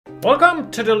Welcome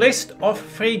to the list of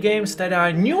free games that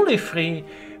are newly free,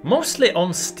 mostly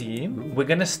on Steam. We're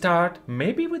gonna start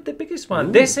maybe with the biggest one.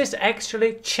 Ooh. This is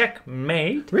actually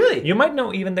Checkmate. Really? You might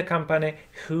know even the company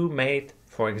who made,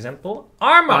 for example,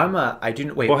 Arma. Arma, I do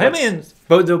not wait. Bohemians.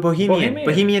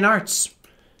 Bohemian Arts.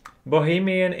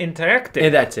 Bohemian Interactive. Yeah,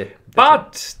 that's it.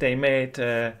 But they made.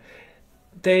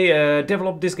 They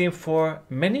developed this game for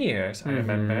many years, I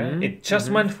remember. It just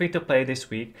went free to play this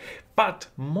week, but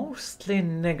mostly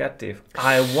negative.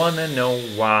 I want to know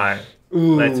why.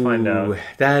 Ooh, let's find out.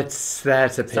 That's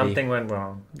a pity. Something went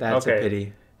wrong. That's a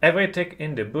pity. Every tick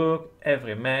in the book,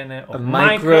 every manner of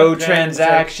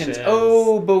microtransactions.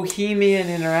 Oh, Bohemian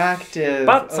Interactive.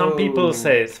 But some people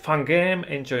say it's fun game,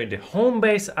 enjoy the home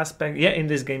base aspect. Yeah, in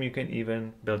this game you can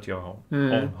even build your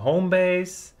own home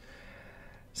base.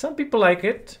 Some people like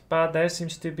it, but there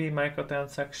seems to be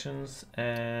microtransactions.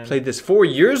 And played this 4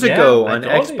 years ago on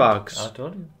I Xbox.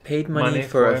 told you. Paid money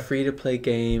for a free-to-play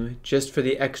game just for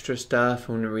the extra stuff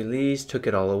when it released. Took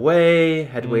it all away.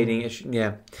 Had waiting issues.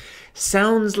 Yeah,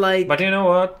 sounds like. But you know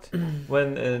what?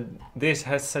 When this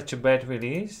has such a bad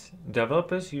release,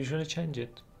 developers usually change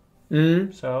it.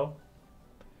 So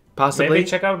possibly maybe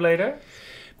check out later.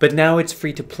 But now it's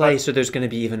free to play, so there's going to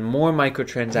be even more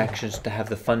microtransactions to have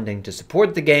the funding to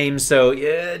support the game. So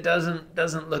yeah, it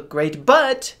doesn't look great.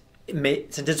 But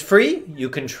since it's free, you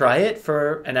can try it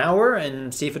for an hour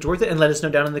and see if it's worth it, and let us know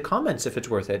down in the comments if it's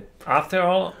worth it. After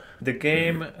all, the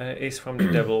game is from the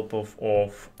developer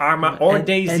of Arma or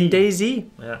DayZ. And DayZ.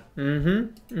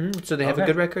 Yeah. So they have a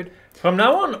good record. From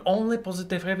now on, only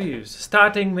positive reviews.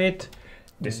 Starting with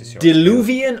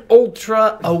Diluvian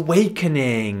Ultra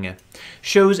Awakening.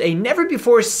 Shows a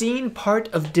never-before-seen part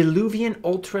of Diluvian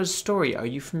Ultra's story. Are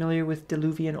you familiar with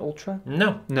Diluvian Ultra?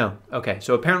 No. No. Okay,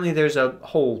 so apparently there's a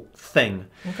whole thing.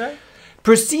 Okay.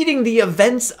 Preceding the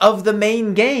events of the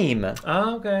main game.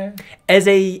 Oh, okay. As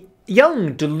a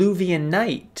young Diluvian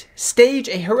knight, stage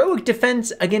a heroic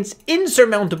defense against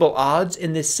insurmountable odds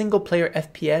in this single-player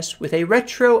FPS with a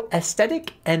retro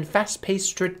aesthetic and fast-paced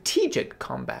strategic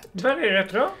combat. Very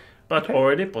retro. But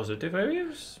already positive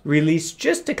reviews. Released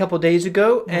just a couple days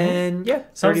ago, and yeah.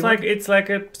 Sounds like it's like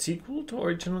a sequel to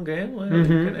original game where you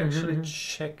can actually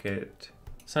check it.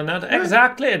 So not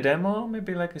exactly a demo,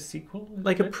 maybe like a sequel.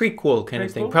 Like a prequel kind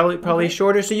of thing. Probably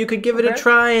shorter, so you could give it a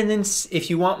try, and then if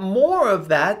you want more of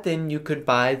that, then you could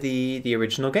buy the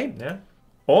original game. Yeah.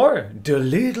 Or the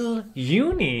Little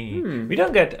Uni. We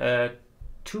don't get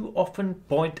too often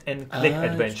point-and-click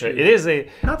adventure. It is a...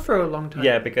 Not for a long time.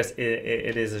 Yeah, because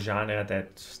it is a genre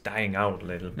that's dying out a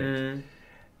little bit.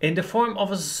 In the form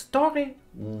of a story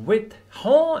with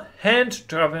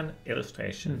hand-drawn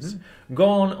illustrations. Go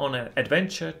on an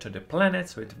adventure to the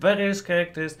planets with various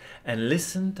characters and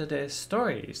listen to their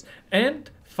stories.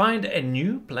 And find a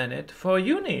new planet for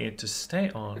Uni to stay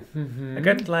on. I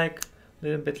get like a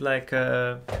little bit like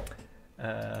a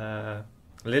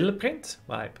Little Prince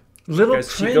vibe. Little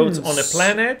Prince. She goes on a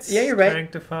planet. Yeah, you're right. Trying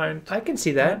to find. I can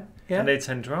see that. Yeah. And it's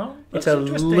hand-drawn. It's a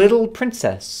little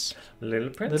princess.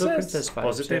 Little princess. Little princess vibes.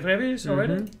 Positive reviews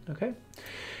already. Okay.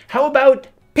 How about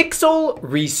Pixel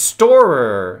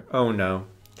Restorer? Oh no.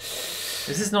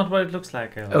 This is not what it looks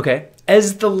like. Okay.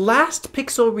 As the last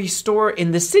pixel restorer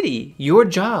in the city, your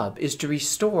job is to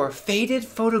restore faded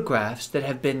photographs that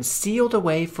have been sealed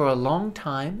away for a long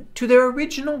time to their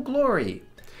original glory.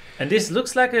 And this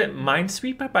looks like a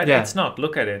Minesweeper, but it's not.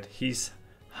 Look at it. He's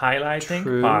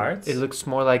highlighting parts. It looks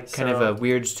more like kind of a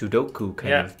weird Sudoku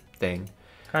kind of thing.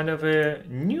 Kind of a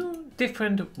new,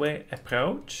 different way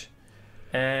approach.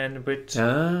 And with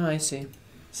I see.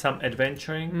 Some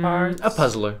adventuring parts. A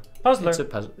puzzler. It's a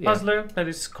puzzle. Yeah. Puzzler that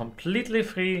is completely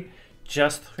free,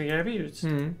 just 3 reviews.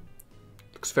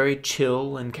 Looks very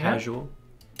chill and casual.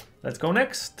 Let's go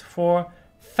next for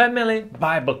Family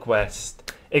Bible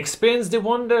Quest. Experience the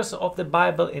wonders of the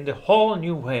Bible in the whole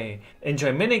new way.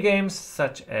 Enjoy minigames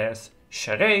such as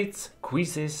charades,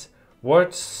 quizzes,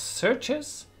 word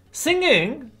searches,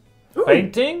 singing,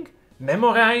 painting,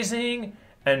 memorizing,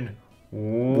 and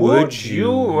would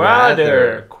you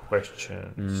rather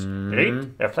questions.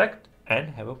 Read, reflect, and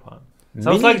have a fun.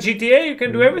 Sounds like GTA. You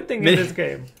can do everything in this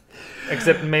game.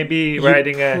 Except maybe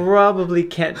riding a... probably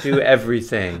can't do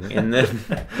everything in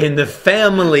the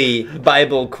family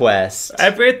Bible quest.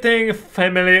 Everything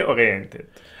family oriented.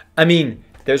 I mean,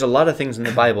 there's a lot of things in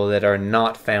the Bible that are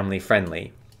not family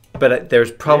friendly, but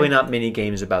there's probably not many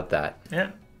games about that.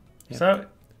 Yeah. So,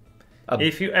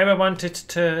 if you ever wanted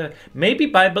to... Maybe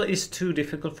Bible is too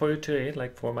difficult for you to read,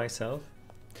 like for myself.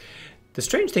 The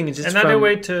strange thing is it's another from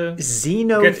way to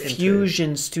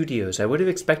Xenofusion Studios. I would have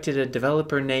expected a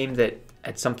developer name that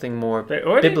had something more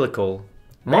biblical.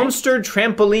 Monster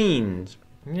Trampolines.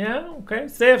 Yeah, okay.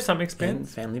 So they have some And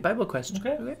experience. Family Bible Quest.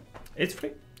 Okay. It's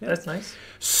free. That's nice.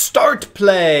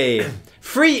 StartPlay.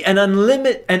 Free and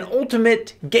unlimited and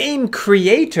ultimate game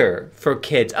creator for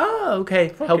kids. Ah,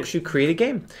 okay. Helps kids. you create a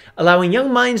game. Allowing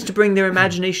young minds to bring their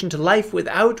imagination to life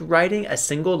without writing a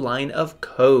single line of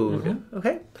code.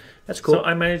 Okay. That's cool. So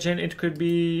I imagine it could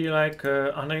be like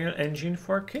Unreal Engine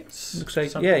for kids. Looks like,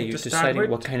 Something yeah, to you're start deciding with.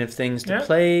 what kind of things to Yeah.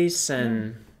 place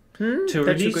and... To that's a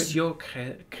release good- your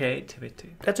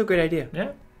creativity. That's a great idea.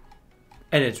 Yeah.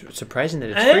 And it's surprising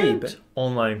that it's And free, but...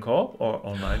 online co-op or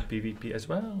online PvP as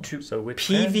well. So with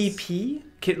friends. PvP?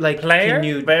 Like, Player can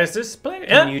you... versus player.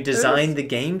 Can Yeah, you it design is. the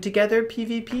game together,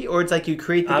 PvP? Or it's like you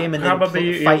create the game and then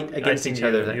Probably fight I against think each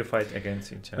other? You fight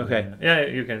against each other. Okay. Yeah,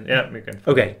 you can. Yeah, you can.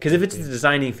 Okay, because if it's the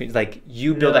designing, like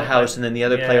you build No, a house and then the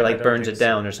other yeah, player I like don't burns think it so.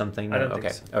 down or something. I No, don't okay,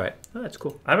 think so. all right, oh, that's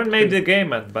cool. I haven't made the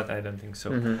game yet, but I don't think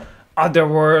so.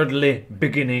 Otherworldly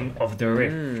Beginning of the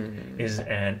Rift is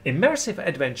an immersive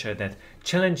adventure that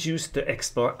challenges you to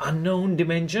explore unknown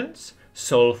dimensions,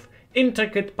 solve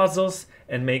intricate puzzles,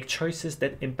 and make choices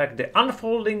that impact the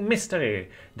unfolding mystery.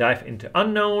 Dive into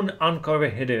unknown, uncover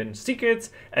hidden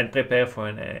secrets, and prepare for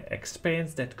an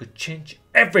experience that could change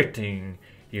everything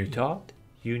you thought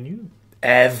you knew.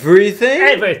 Everything?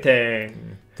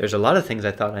 Everything! There's a lot of things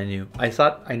I thought I knew. I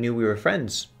thought I knew we were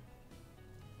friends.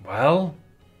 Well,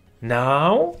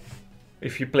 now,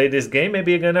 if you play this game,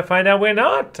 maybe you're gonna find out we're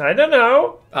not. I don't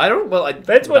know. I don't. Well,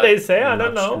 That's what they say. I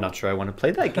don't know. I'm not sure I want to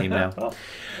play that game now.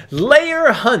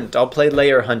 Layer Hunt. I'll play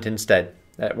Layer Hunt instead.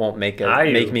 That won't make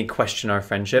me question our You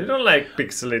friendship. don't like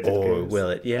pixelated Or games.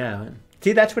 will it? Yeah.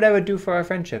 See, that's what I would do for our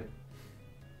friendship.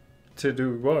 To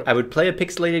do what? I would play a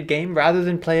pixelated game rather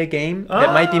than play a game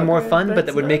that might be more okay, fun, but that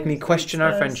that's would make me nice, question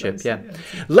that's our nice, friendship. I see, Yeah. I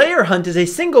see. Layer Hunt is a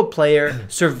single-player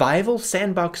survival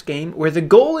sandbox game where the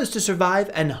goal is to survive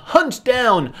and hunt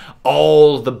down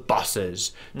all the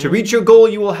bosses. To reach your goal,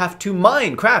 you will have to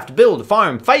mine, craft, build,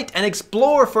 farm, fight, and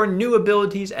explore for new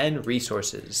abilities and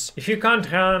resources. If you can't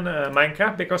run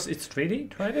Minecraft because it's 3D,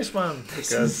 try this one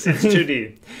because it's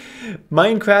 2D.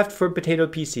 Minecraft for potato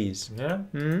PCs.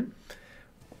 Yeah.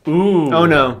 Ooh. Oh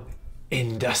no.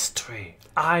 Industry.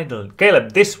 Idle.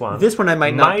 Caleb, this one. This one I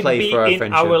might not play be for our in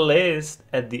friendship. our list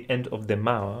at the end of the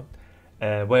month,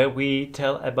 where we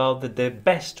tell about the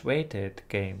best rated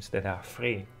games that are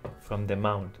free from the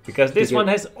month. Because this one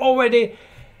has already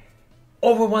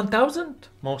over 1,000,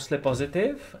 mostly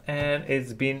positive, and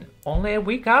it's been only a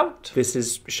week out. This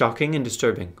is shocking and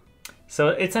disturbing. So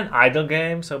it's an idle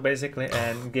game, so basically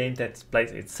a game that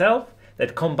plays itself,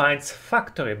 that combines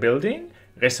factory building,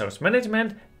 resource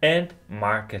management, and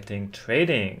marketing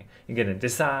trading. You're gonna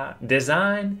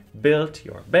design, build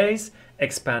your base,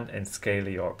 expand and scale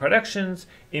your productions,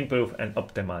 improve and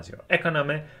optimize your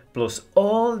economy, plus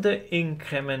all the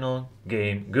incremental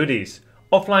game goodies,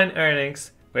 offline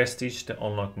earnings, prestige to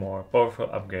unlock more powerful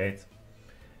upgrades.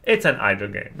 It's an idle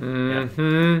game. Yeah.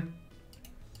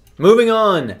 Moving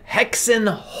on,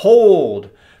 HexenHold.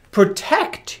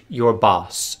 Protect your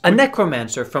boss, a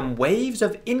necromancer, from waves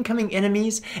of incoming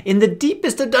enemies in the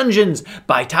deepest of dungeons.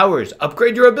 Buy towers,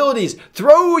 upgrade your abilities,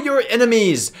 throw your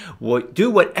enemies. Do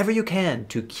whatever you can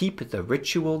to keep the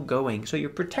ritual going. So you're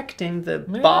protecting the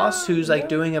boss who's like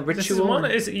doing a ritual. This one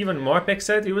is even more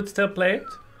pixelated. You would still play it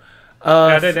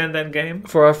rather than that game?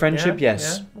 For our friendship,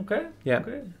 yes. Yeah. Okay. Yeah.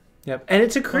 Okay. Yep. And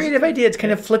it's a creative idea. It's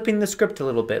kind of flipping the script a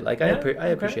little bit. Like I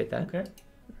appreciate that. Okay.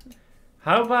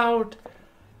 How about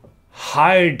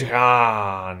Hydrangea?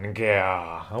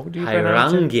 How would you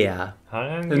pronounce it?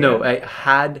 Hydrangea. No,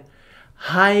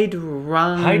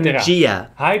 Hydrangea.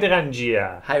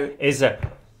 Hydrangea is a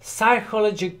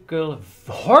psychological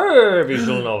horror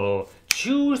visual novel.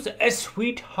 Choose a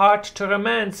sweetheart to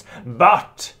romance,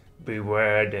 but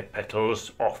beware the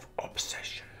petals of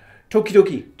obsession. Toki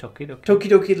Doki. Toki Doki. Toki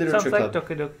Doki Literature Sounds like Club.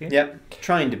 Toki Doki. Yep,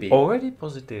 trying to be. Already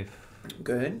positive.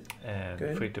 Good. And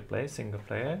Good. free to play, single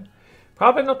player.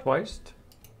 Probably not waste,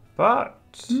 but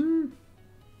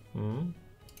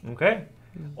okay.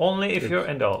 Only if you're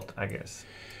adult, I guess.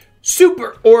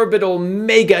 Super Orbital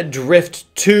Mega Drift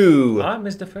 2. I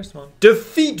missed the first one.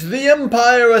 Defeat the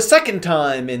Empire a second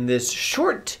time in this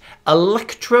short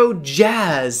electro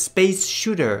jazz space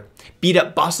shooter. Beat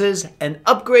up bosses and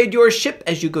upgrade your ship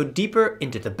as you go deeper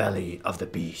into the belly of the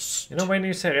beast. You know, when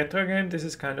you say retro game, this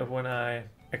is kind of when I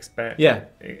expect. Yeah.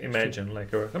 Imagine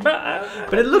like a.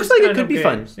 But it looks like it could be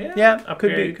fun. Yeah,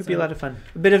 could be a lot of fun.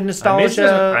 A bit of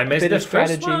nostalgia. I missed a bit the of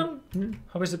strategy. first one.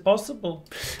 How is it possible?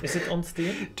 Is it on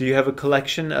Steam? Do you have a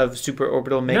collection of Super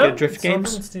Orbital Mega Drift it's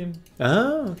games? not on Steam.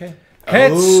 Oh, okay.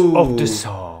 Cats of the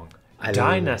Song. I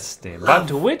Dynasty.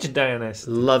 But which Dynasty?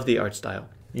 Love the art style.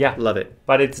 Yeah. Love it.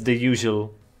 But it's the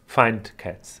usual find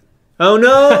cats. Oh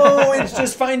no, it's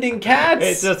just finding cats.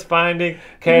 It's just finding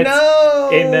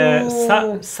cats in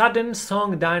a sudden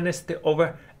song dynasty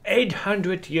over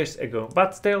 800 years ago.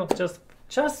 But still,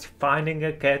 just finding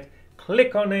a cat,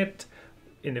 click on it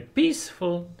in a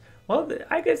peaceful... Well,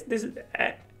 I guess this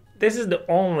is the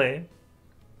only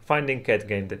finding cat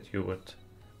game that you would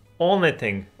only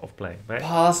think of playing, right?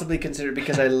 Possibly consider,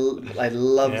 because I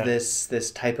love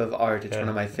this type of art. It's one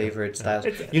of my favorite styles.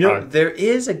 You know, there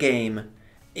is a game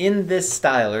in this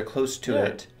style or close to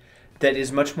it that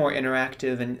is much more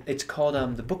interactive, and it's called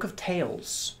the Book of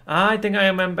Tales. I think I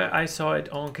remember I saw it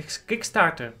on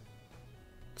Kickstarter.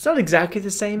 It's not exactly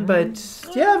the same, but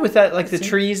yeah, with that, like the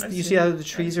trees, you see how the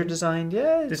trees are designed.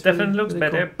 Yeah, this definitely looks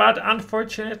better, cool. But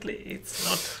unfortunately,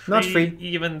 it's not free.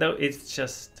 Even though it's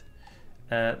just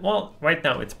well, right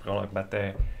now it's prologue, but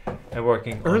they're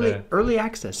working on early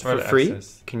access for free.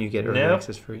 Can you get early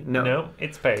access free? No,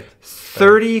 it's paid.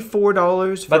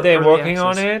 $34. But they're working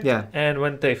on it. Yeah, and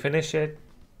when they finish it,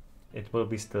 it will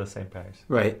be still the same price.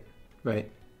 Right.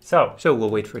 So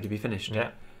we'll wait for it to be finished. Yeah.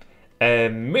 A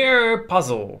mirror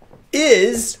puzzle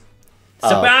is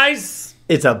surprise.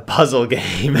 It's a puzzle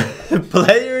game.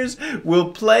 Players will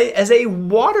play as a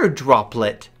water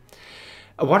droplet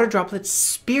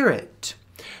spirit,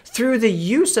 through the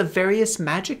use of various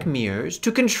magic mirrors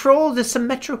to control the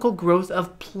symmetrical growth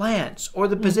of plants or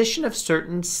the position of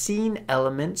certain scene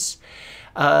elements,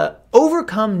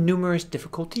 overcome numerous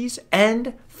difficulties,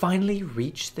 and finally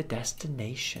reach the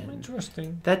destination.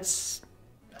 Interesting. That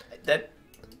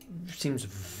seems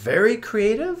very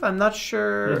creative. I'm not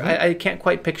sure. I can't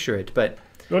quite picture it, but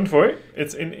don't worry,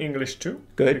 it's in English too.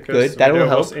 Good. That will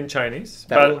help. In Chinese,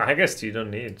 but I guess you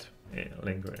don't need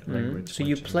language. So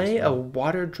you play a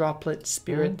water droplet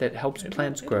spirit that helps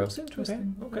plants grow. That's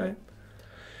interesting. Okay.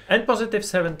 And positive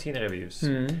 17 reviews.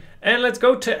 And let's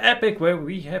go to Epic, where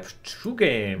we have 2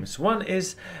 games. One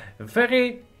is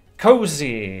very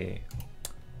cozy,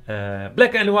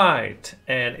 black and white,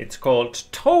 and it's called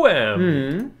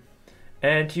TOEM.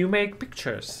 And you make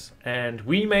pictures, and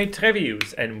we made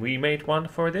reviews, and we made one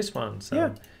for this one,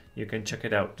 so you can check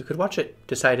it out. You could watch it,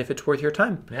 decide if it's worth your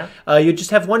time. Yeah. You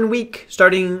just have 1 week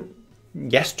starting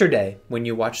yesterday when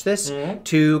you watch this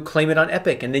to claim it on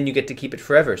Epic, and then you get to keep it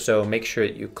forever. So make sure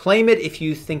that you claim it if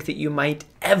you think that you might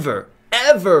ever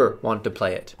want to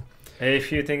play it.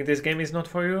 If you think this game is not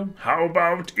for you, how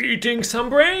about eating some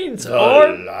brains?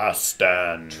 Or Last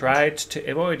Stand. Try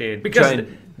to avoid it. Because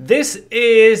this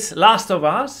is Last of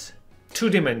Us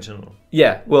 2-dimensional.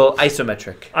 Yeah, well,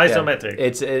 isometric. Isometric. Yeah.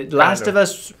 It's Last of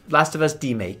Us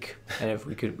demake, and if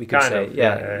we could say.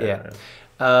 Yep.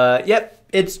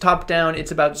 It's top down,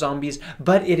 it's about zombies,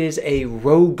 but it is a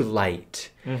roguelite,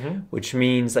 which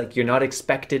means like you're not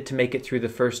expected to make it through the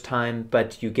first time,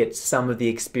 but you get some of the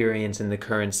experience and the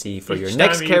currency for your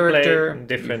next character.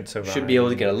 You should be able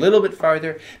to get a little bit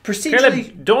farther. Procedurally,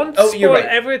 Caleb, don't spoil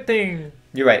everything.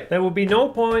 You're right. There will be no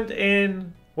point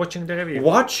in watching the review.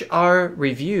 Watch our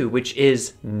review, which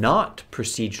is not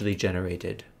procedurally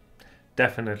generated.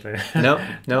 Definitely. No,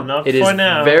 not it for is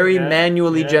now. very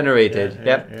manually generated.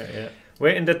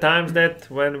 We're in the times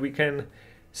that when we can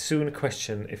soon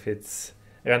question if it's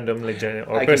randomly generated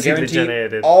or procedurally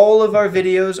generated. All of our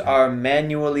videos are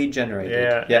manually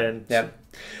generated. Yeah.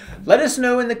 Let us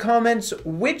know in the comments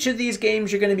which of these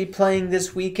games you're going to be playing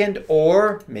this weekend,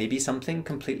 or maybe something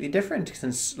completely different.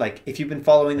 Since, like, if you've been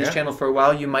following this channel for a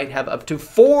while, you might have up to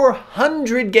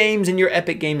 400 games in your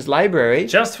Epic Games library.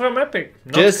 Just from Epic.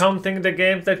 Not counting the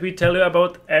games that we tell you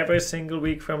about every single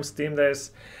week from Steam.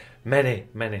 There's many.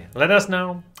 Let us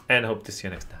know, and hope to see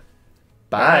you next time.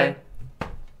 Bye.